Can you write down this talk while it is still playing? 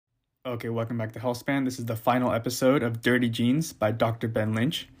Okay, welcome back to Healthspan. This is the final episode of Dirty Genes by Dr. Ben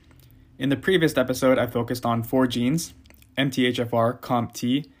Lynch. In the previous episode, I focused on four genes: MTHFR,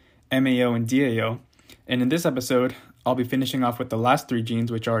 COMT, MAO, and DAO. And in this episode, I'll be finishing off with the last three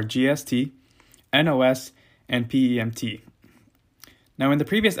genes, which are GST, NOS, and PEMT. Now, in the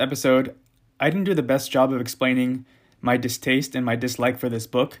previous episode, I didn't do the best job of explaining my distaste and my dislike for this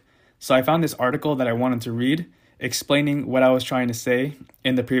book, so I found this article that I wanted to read, explaining what I was trying to say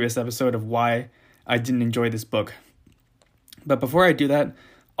in the previous episode of why I didn't enjoy this book. But before I do that,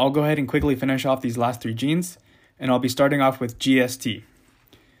 I'll go ahead and quickly finish off these last three genes, and I'll be starting off with GST.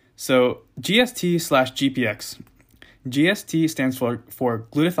 So GST/GPX. GST stands for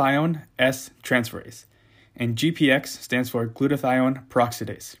glutathione S-transferase, and GPX stands for glutathione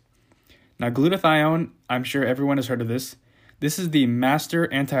peroxidase. Now, glutathione, I'm sure everyone has heard of this. This is the master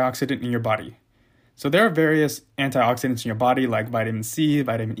antioxidant in your body. So there are various antioxidants in your body like vitamin C,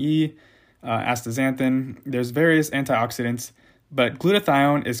 vitamin E, astaxanthin. There's various antioxidants, but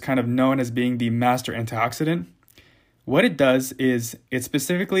glutathione is kind of known as being the master antioxidant. What it does is it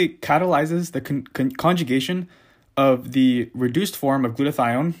specifically catalyzes the conjugation of the reduced form of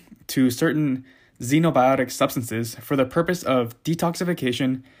glutathione to certain xenobiotic substances for the purpose of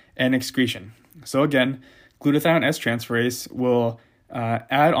detoxification and excretion. So again, glutathione S-transferase will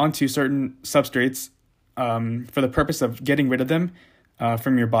add onto certain substrates for the purpose of getting rid of them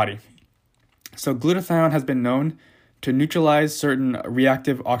from your body. So glutathione has been known to neutralize certain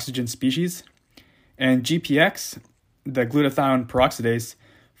reactive oxygen species, and GPX, the glutathione peroxidase,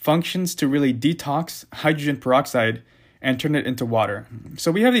 functions to really detox hydrogen peroxide and turn it into water.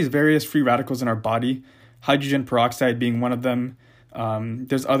 So we have these various free radicals in our body, hydrogen peroxide being one of them.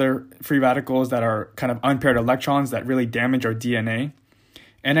 There's other free radicals that are kind of unpaired electrons that really damage our DNA.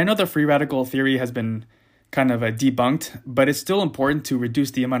 And I know the free radical theory has been kind of debunked, but it's still important to reduce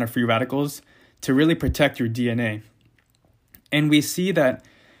the amount of free radicals to really protect your DNA. And we see that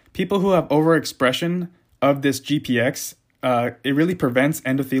people who have overexpression of this GPX, it really prevents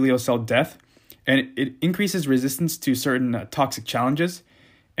endothelial cell death, and it increases resistance to certain toxic challenges.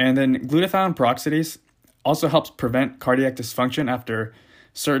 And then glutathione peroxidase also helps prevent cardiac dysfunction after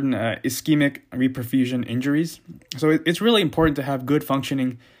certain ischemic reperfusion injuries. So it's really important to have good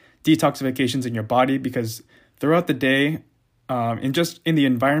functioning detoxifications in your body, because throughout the day, and just in the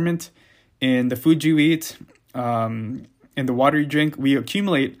environment, in the food you eat, in the water you drink, we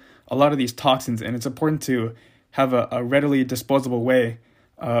accumulate a lot of these toxins, and it's important to have a readily disposable way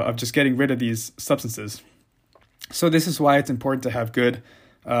of just getting rid of these substances. So this is why it's important to have good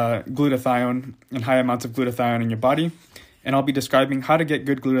glutathione and high amounts of glutathione in your body. And I'll be describing how to get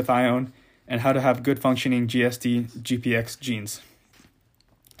good glutathione and how to have good functioning GST, GPX genes.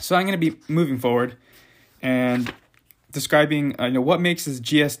 So I'm going to be moving forward and describing what makes this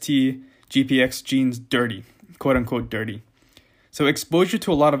GST, GPX genes dirty, quote unquote dirty. So exposure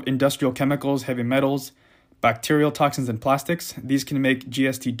to a lot of industrial chemicals, heavy metals, bacterial toxins, and plastics, these can make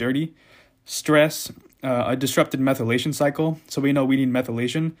GST dirty. Stress, a disrupted methylation cycle. So we know we need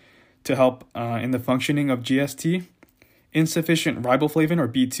methylation to help in the functioning of GST. Insufficient riboflavin or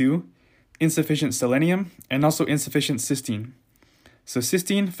B2, insufficient selenium, and also insufficient cysteine. So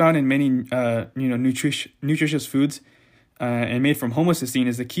cysteine, found in many nutritious foods and made from homocysteine,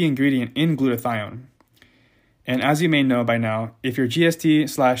 is the key ingredient in glutathione. And as you may know by now, if your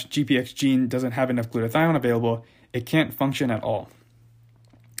GST/GPX gene doesn't have enough glutathione available, it can't function at all.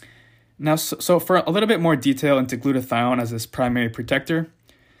 Now, so for a little bit more detail into glutathione as this primary protector,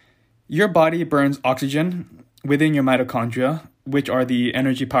 your body burns oxygen within your mitochondria, which are the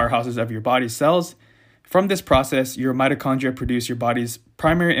energy powerhouses of your body's cells. From this process, your mitochondria produce your body's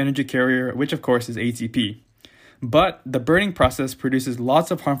primary energy carrier, which of course is ATP. But the burning process produces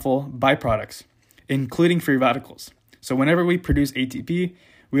lots of harmful byproducts, including free radicals. So whenever we produce ATP,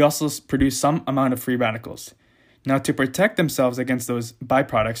 we also produce some amount of free radicals. Now, to protect themselves against those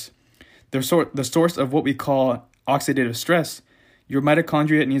byproducts, the source of what we call oxidative stress, your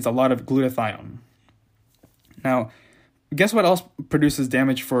mitochondria needs a lot of glutathione. Now, guess what else produces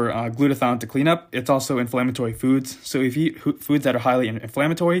damage for glutathione to clean up? It's also inflammatory foods. So if you eat foods that are highly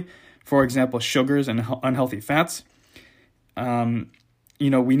inflammatory, for example, sugars and unhealthy fats,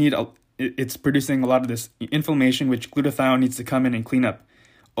 it's producing a lot of this inflammation, which glutathione needs to come in and clean up.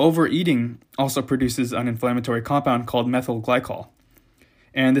 Overeating also produces an inflammatory compound called methyl glycol.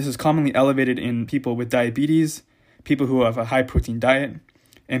 And this is commonly elevated in people with diabetes, people who have a high protein diet,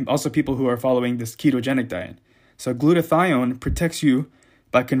 and also people who are following this ketogenic diet. So glutathione protects you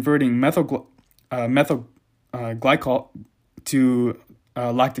by converting methyl glycol to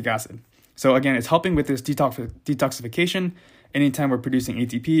lactic acid. So again, it's helping with this detoxification anytime we're producing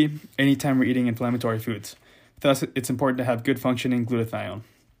ATP, anytime we're eating inflammatory foods. Thus, it's important to have good functioning glutathione.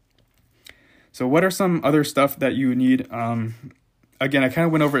 So what are some other stuff that you need? Again, I kind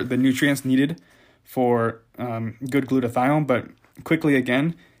of went over the nutrients needed for good glutathione, but quickly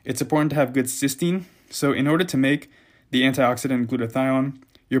again, it's important to have good cysteine. So in order to make the antioxidant glutathione,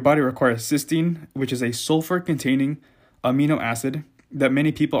 your body requires cysteine, which is a sulfur-containing amino acid that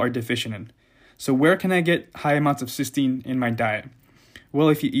many people are deficient in. So where can I get high amounts of cysteine in my diet? Well,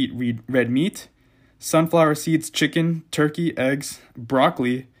 if you eat red meat, sunflower seeds, chicken, turkey, eggs,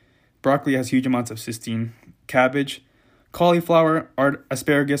 broccoli has huge amounts of cysteine, cabbage, cauliflower,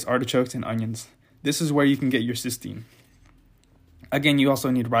 asparagus, artichokes, and onions. This is where you can get your cysteine. Again, you also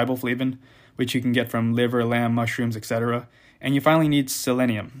need riboflavin, which you can get from liver, lamb, mushrooms, etc. And you finally need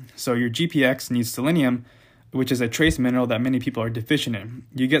selenium. So your GPX needs selenium, which is a trace mineral that many people are deficient in.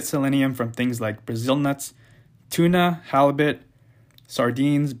 You get selenium from things like Brazil nuts, tuna, halibut,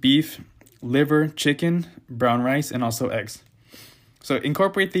 sardines, beef, liver, chicken, brown rice, and also eggs. So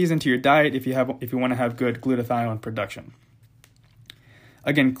incorporate these into your diet if you want to have good glutathione production.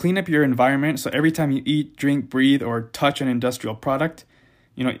 Again, clean up your environment. So every time you eat, drink, breathe, or touch an industrial product,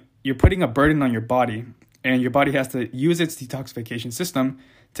 you're putting a burden on your body, and your body has to use its detoxification system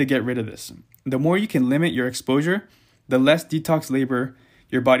to get rid of this. The more you can limit your exposure, the less detox labor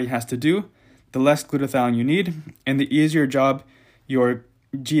your body has to do, the less glutathione you need, and the easier job your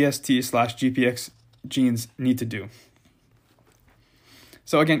GST/GPX genes need to do.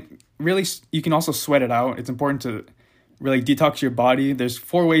 So again, really, you can also sweat it out. It's important to really detox your body. There's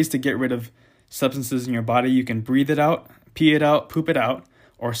 4 ways to get rid of substances in your body. You can breathe it out, pee it out, poop it out,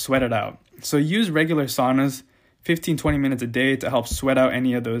 or sweat it out. So use regular saunas, 15-20 minutes a day, to help sweat out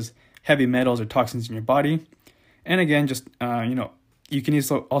any of those heavy metals or toxins in your body. And again, just, you can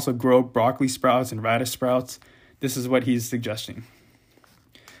also grow broccoli sprouts and radish sprouts. This is what he's suggesting.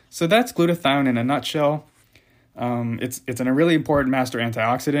 So that's glutathione in a nutshell. It's a really important master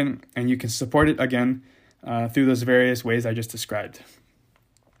antioxidant, and you can support it again through those various ways I just described.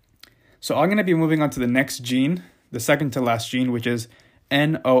 So I'm going to be moving on to the next gene, the second to last gene, which is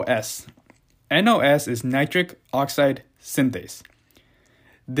NOS. NOS is nitric oxide synthase.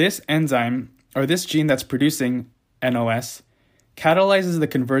 This enzyme, or this gene that's producing NOS, catalyzes the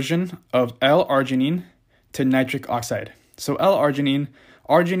conversion of L-arginine to nitric oxide. So L-arginine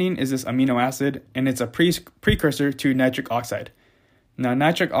is this amino acid, and it's a precursor to nitric oxide. Now,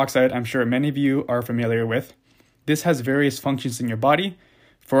 nitric oxide, I'm sure many of you are familiar with. This has various functions in your body.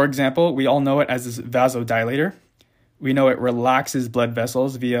 For example, we all know it as this vasodilator. We know it relaxes blood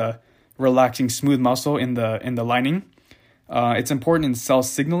vessels via relaxing smooth muscle in the lining. It's important in cell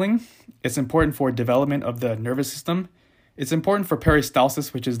signaling. It's important for development of the nervous system. It's important for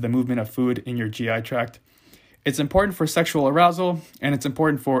peristalsis, which is the movement of food in your GI tract. It's important for sexual arousal, and it's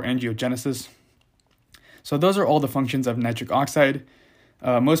important for angiogenesis. So those are all the functions of nitric oxide.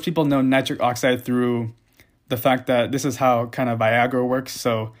 Most people know nitric oxide through the fact that this is how kind of Viagra works.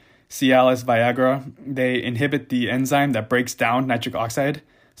 So Cialis, Viagra, they inhibit the enzyme that breaks down nitric oxide.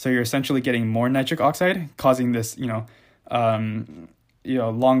 So you're essentially getting more nitric oxide, causing this, longer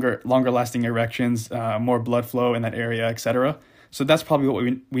lasting erections, more blood flow in that area, etc. So that's probably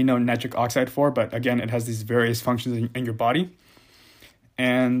what we know nitric oxide for. But again, it has these various functions in your body.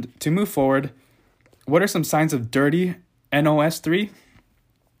 And to move forward, what are some signs of dirty NOS3?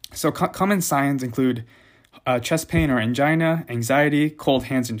 So common signs include chest pain or angina, anxiety, cold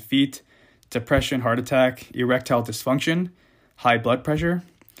hands and feet, depression, heart attack, erectile dysfunction, high blood pressure.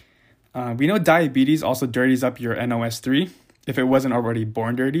 We know diabetes also dirties up your NOS3 if it wasn't already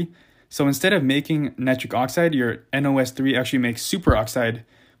born dirty. So instead of making nitric oxide, your NOS3 actually makes superoxide,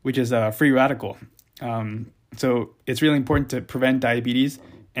 which is a free radical. So it's really important to prevent diabetes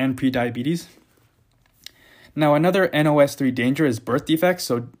and prediabetes. Now, another NOS3 danger is birth defects.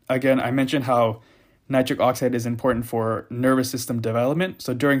 So again, I mentioned how nitric oxide is important for nervous system development.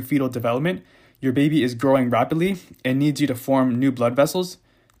 So during fetal development, your baby is growing rapidly and needs you to form new blood vessels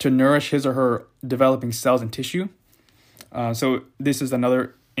to nourish his or her developing cells and tissue. So this is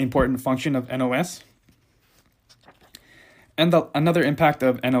another important function of NOS. And another impact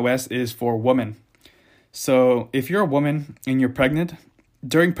of NOS is for women. So if you're a woman and you're pregnant,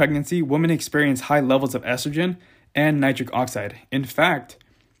 during pregnancy, women experience high levels of estrogen and nitric oxide. In fact,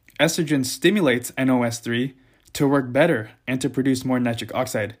 estrogen stimulates NOS3 to work better and to produce more nitric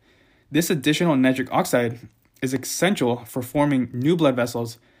oxide. This additional nitric oxide is essential for forming new blood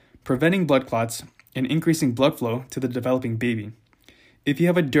vessels, preventing blood clots, and increasing blood flow to the developing baby. If you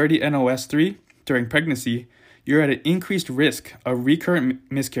have a dirty NOS3 during pregnancy, you're at an increased risk of recurrent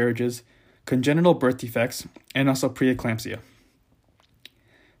miscarriages, congenital birth defects, and also preeclampsia.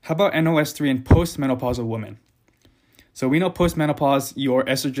 How about NOS3 in postmenopausal women? So we know postmenopause, your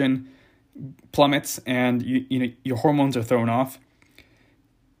estrogen plummets and your hormones are thrown off.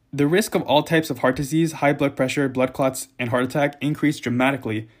 The risk of all types of heart disease, high blood pressure, blood clots, and heart attack increase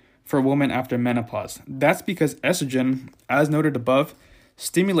dramatically for women after menopause. That's because estrogen, as noted above,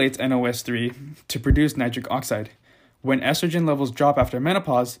 stimulates NOS3 to produce nitric oxide. When estrogen levels drop after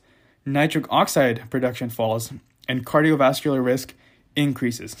menopause, nitric oxide production falls and cardiovascular risk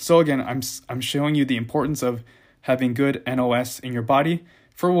increases. So again, I'm showing you the importance of having good NOS in your body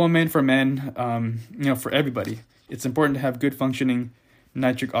for women, for men, for everybody. It's important to have good functioning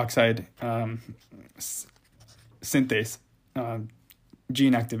nitric oxide synthase,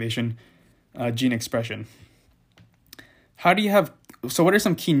 gene activation, gene expression. What are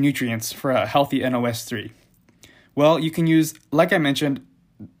some key nutrients for a healthy NOS3? Well, you can use, like I mentioned,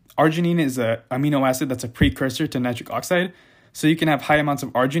 arginine is an amino acid that's a precursor to nitric oxide. So you can have high amounts of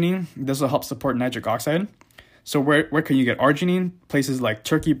arginine. This will help support nitric oxide. So where can you get arginine? Places like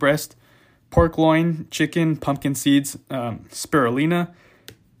turkey breast, pork loin, chicken, pumpkin seeds, spirulina,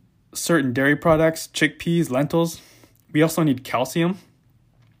 certain dairy products, chickpeas, lentils. We also need calcium.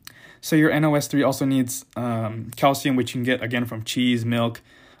 So your NOS3 also needs calcium, which you can get again from cheese, milk,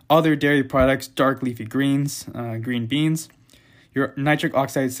 other dairy products, dark leafy greens, green beans. Your nitric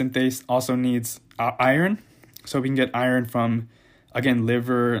oxide synthase also needs iron. So we can get iron from, again,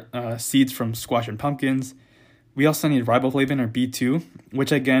 liver, seeds from squash and pumpkins. We also need riboflavin or B2,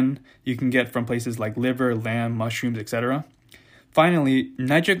 which again, you can get from places like liver, lamb, mushrooms, etc. Finally,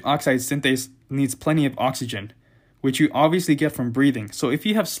 nitric oxide synthase needs plenty of oxygen, which you obviously get from breathing. So if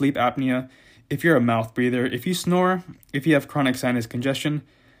you have sleep apnea, if you're a mouth breather, if you snore, if you have chronic sinus congestion,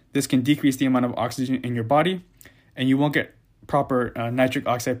 this can decrease the amount of oxygen in your body, and you won't get proper nitric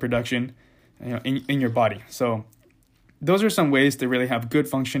oxide production in your body. So those are some ways to really have good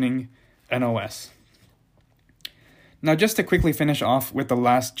functioning NOS. Now, just to quickly finish off with the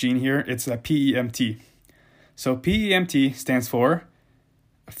last gene here, it's a PEMT. So PEMT stands for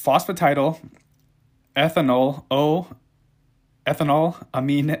phosphatidyl ethanol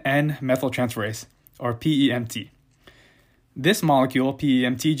amine N methyltransferase, or PEMT. This molecule,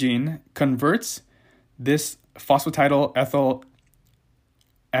 PEMT gene, converts this phosphatidyl ethyl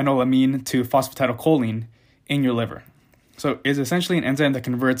anolamine to phosphatidylcholine in your liver. So it's essentially an enzyme that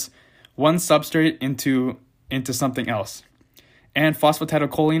converts one substrate into something else. And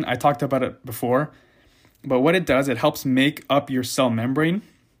phosphatidylcholine, I talked about it before, but what it does, it helps make up your cell membrane.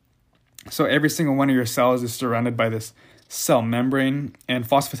 So every single one of your cells is surrounded by this cell membrane, and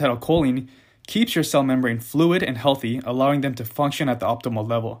phosphatidylcholine keeps your cell membrane fluid and healthy, allowing them to function at the optimal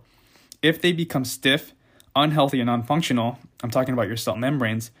level. If they become stiff, unhealthy, and non-functional, I'm talking about your cell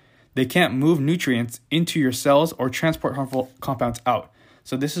membranes, they can't move nutrients into your cells or transport harmful compounds out.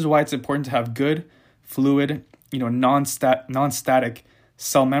 So this is why it's important to have good, fluid, non-static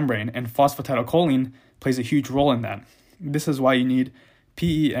cell membrane, and phosphatidylcholine plays a huge role in that. This is why you need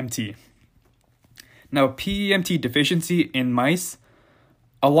PEMT. Now, PEMT deficiency in mice,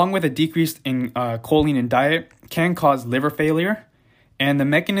 along with a decrease in choline in diet, can cause liver failure. And the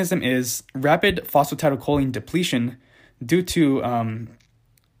mechanism is rapid phosphatidylcholine depletion due to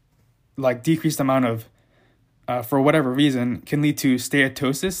decreased amount of, for whatever reason, can lead to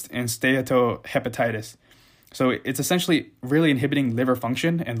steatosis and steatohepatitis. So it's essentially really inhibiting liver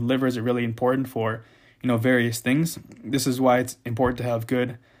function, and livers are really important for various things. This is why it's important to have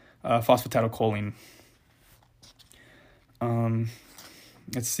good phosphatidylcholine.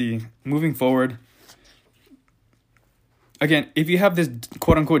 Let's see. Moving forward. Again, if you have this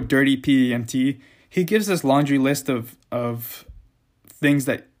quote-unquote dirty PEMT, he gives this laundry list of things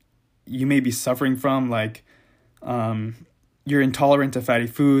that you may be suffering from, like you're intolerant to fatty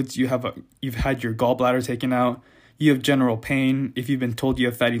foods, you've had your gallbladder taken out, you have general pain, if you've been told you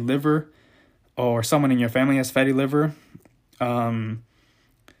have fatty liver, or someone in your family has fatty liver,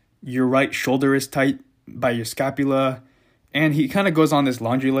 your right shoulder is tight by your scapula, and he kind of goes on this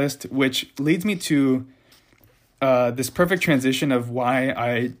laundry list, which leads me to this perfect transition of why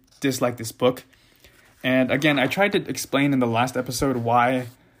I dislike this book. And again, I tried to explain in the last episode why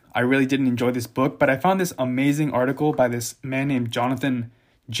I really didn't enjoy this book, but I found this amazing article by this man named Jonathan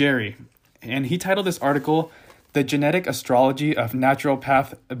Jarry. And he titled this article, The Genetic Astrology of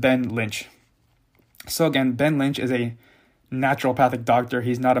Naturopath Ben Lynch. So again, Ben Lynch is a naturopathic doctor.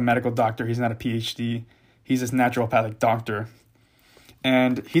 He's not a medical doctor. He's not a PhD. He's this naturopathic doctor.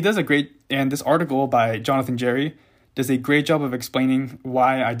 And this article by Jonathan Jarry does a great job of explaining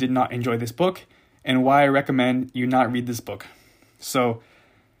why I did not enjoy this book and why I recommend you not read this book. So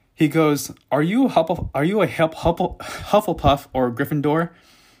he goes, are you a Hufflepuff or Gryffindor?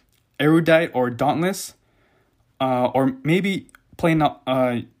 erudite or dauntless, or maybe plain,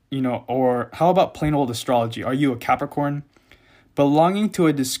 or how about plain old astrology? Are you a Capricorn? Belonging to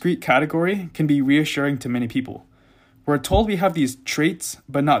a discrete category can be reassuring to many people. We're told we have these traits,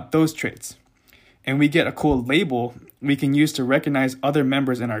 but not those traits. And we get a cool label we can use to recognize other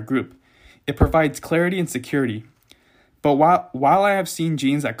members in our group. It provides clarity and security. But while I have seen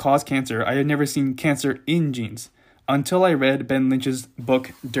genes that cause cancer, I have never seen cancer in genes, until I read Ben Lynch's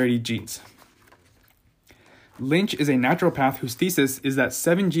book, Dirty Genes. Lynch is a naturopath whose thesis is that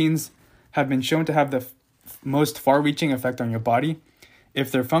 7 genes have been shown to have the most far-reaching effect on your body.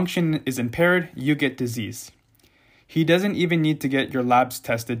 If their function is impaired, you get disease. He doesn't even need to get your labs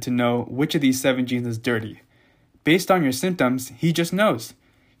tested to know which of these 7 genes is dirty. Based on your symptoms, he just knows.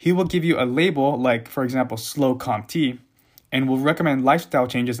 He will give you a label like, for example, slow COMT, and will recommend lifestyle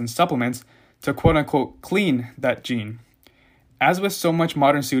changes and supplements to quote-unquote clean that gene. As with so much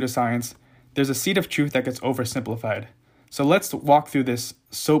modern pseudoscience, there's a seed of truth that gets oversimplified. So let's walk through this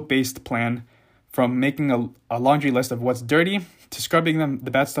soap-based plan from making a laundry list of what's dirty, to scrubbing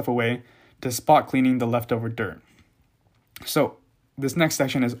the bad stuff away, to spot cleaning the leftover dirt. So this next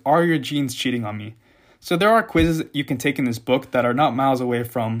section is, are your genes cheating on me? So there are quizzes you can take in this book that are not miles away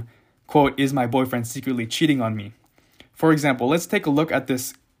from, quote, is my boyfriend secretly cheating on me? For example, let's take a look at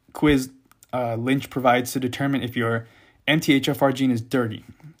this quiz Lynch provides to determine if your MTHFR gene is dirty.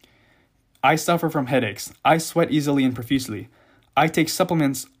 I suffer from headaches. I sweat easily and profusely. I take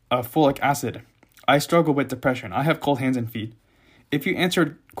supplements of folic acid. I struggle with depression. I have cold hands and feet. If you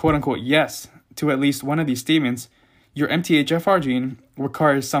answered quote unquote yes to at least one of these statements, your MTHFR gene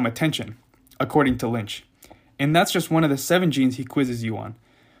requires some attention, according to Lynch. And that's just one of the 7 genes he quizzes you on.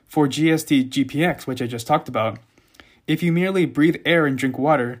 For GST-GPX, which I just talked about, if you merely breathe air and drink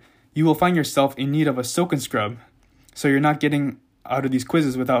water, you will find yourself in need of a soak and scrub. So you're not getting out of these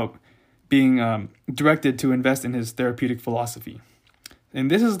quizzes without being directed to invest in his therapeutic philosophy. And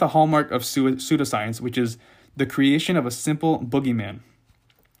this is the hallmark of pseudoscience, which is the creation of a simple boogeyman.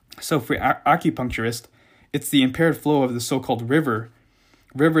 So for acupuncturists, it's the impaired flow of the so-called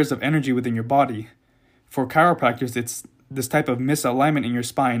rivers of energy within your body. For chiropractors, it's this type of misalignment in your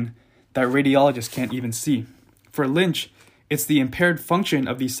spine that radiologists can't even see. For Lynch, it's the impaired function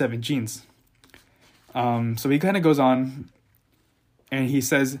of these 7 genes. So he kind of goes on and he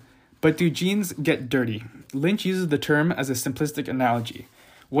says, but do genes get dirty? Lynch uses the term as a simplistic analogy.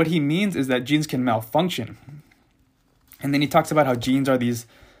 What he means is that genes can malfunction. And then he talks about how genes are these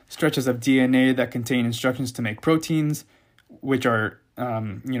stretches of DNA that contain instructions to make proteins, which are,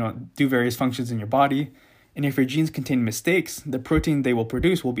 do various functions in your body. And if your genes contain mistakes, the protein they will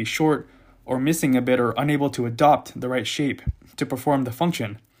produce will be short or missing a bit or unable to adopt the right shape to perform the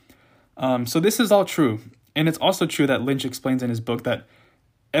function. So this is all true. And it's also true that Lynch explains in his book that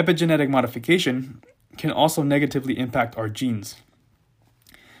epigenetic modification can also negatively impact our genes.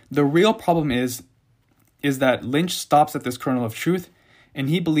 The real problem is that Lynch stops at this kernel of truth, and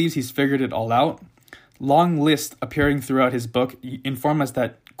he believes he's figured it all out. Long lists appearing throughout his book inform us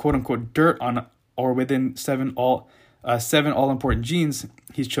that quote-unquote dirt on or within 7 all-important genes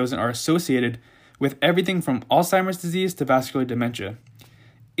he's chosen are associated with everything from Alzheimer's disease to vascular dementia.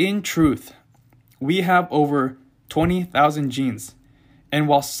 In truth, we have over 20,000 genes. And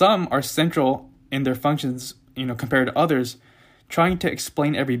while some are central in their functions, compared to others, trying to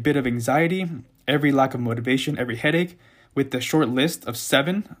explain every bit of anxiety, every lack of motivation, every headache with the short list of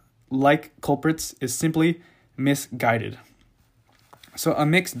 7 like culprits is simply misguided. So a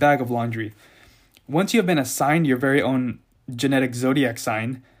mixed bag of laundry. Once you have been assigned your very own genetic zodiac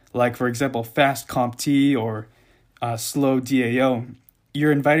sign, like for example fast COMT or slow DAO,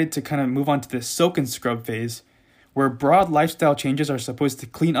 you're invited to kind of move on to this soak and scrub phase, where broad lifestyle changes are supposed to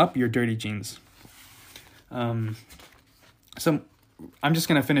clean up your dirty genes. So I'm just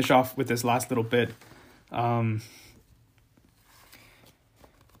going to finish off with this last little bit. None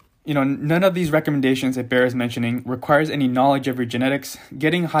of these recommendations, it bears mentioning, requires any knowledge of your genetics.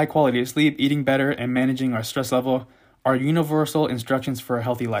 Getting high quality sleep, eating better, and managing our stress level are universal instructions for a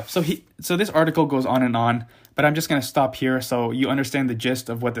healthy life. So this article goes on, but I'm just going to stop here so you understand the gist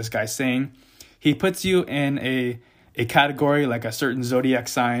of what this guy's saying. He puts you in a category like a certain zodiac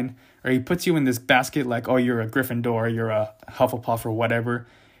sign, or he puts you in this basket like, oh, you're a Gryffindor, you're a Hufflepuff or whatever.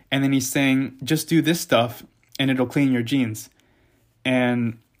 And then he's saying, just do this stuff and it'll clean your genes.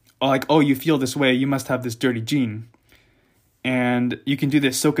 And like, oh, you feel this way, you must have this dirty gene. And you can do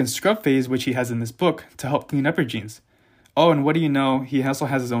this soak and scrub phase, which he has in this book, to help clean up your genes. Oh, and what do you know? He also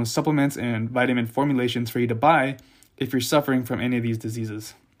has his own supplements and vitamin formulations for you to buy if you're suffering from any of these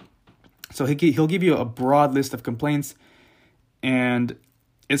diseases. So he'll give you a broad list of complaints, and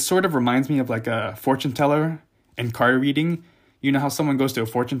it sort of reminds me of like a fortune teller and card reading. You know how someone goes to a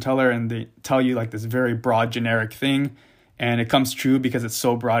fortune teller and they tell you like this very broad, generic thing, and it comes true because it's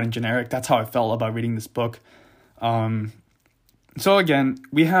so broad and generic. That's how I felt about reading this book. So again,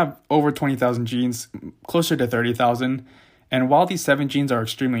 we have over 20,000 genes, closer to 30,000. And while these 7 genes are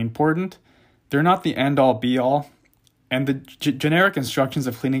extremely important, they're not the end-all, be-all. And the generic instructions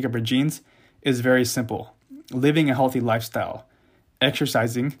of cleaning up your genes is very simple. Living a healthy lifestyle,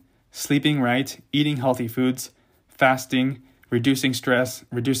 exercising, sleeping right, eating healthy foods, fasting, reducing stress,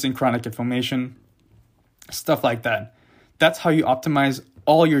 reducing chronic inflammation, stuff like that. That's how you optimize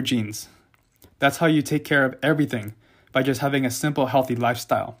all your genes. That's how you take care of everything, by just having a simple, healthy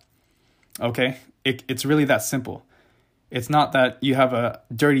lifestyle. Okay? It's really that simple. It's not that you have a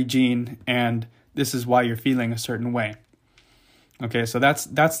dirty gene and this is why you're feeling a certain way. Okay, so that's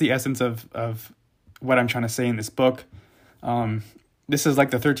the essence of what I'm trying to say in this book. This is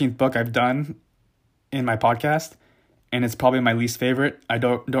like the 13th book I've done in my podcast, and it's probably my least favorite. I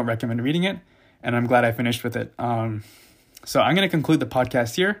don't recommend reading it, and I'm glad I finished with it. So I'm going to conclude the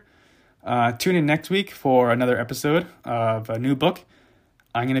podcast here. Tune in next week for another episode of a new book.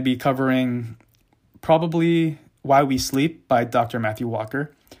 I'm going to be covering probably Why We Sleep by Dr. Matthew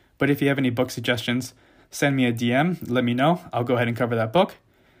Walker. But if you have any book suggestions, send me a DM. Let me know. I'll go ahead and cover that book.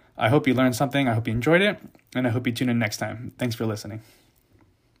 I hope you learned something. I hope you enjoyed it. And I hope you tune in next time. Thanks for listening.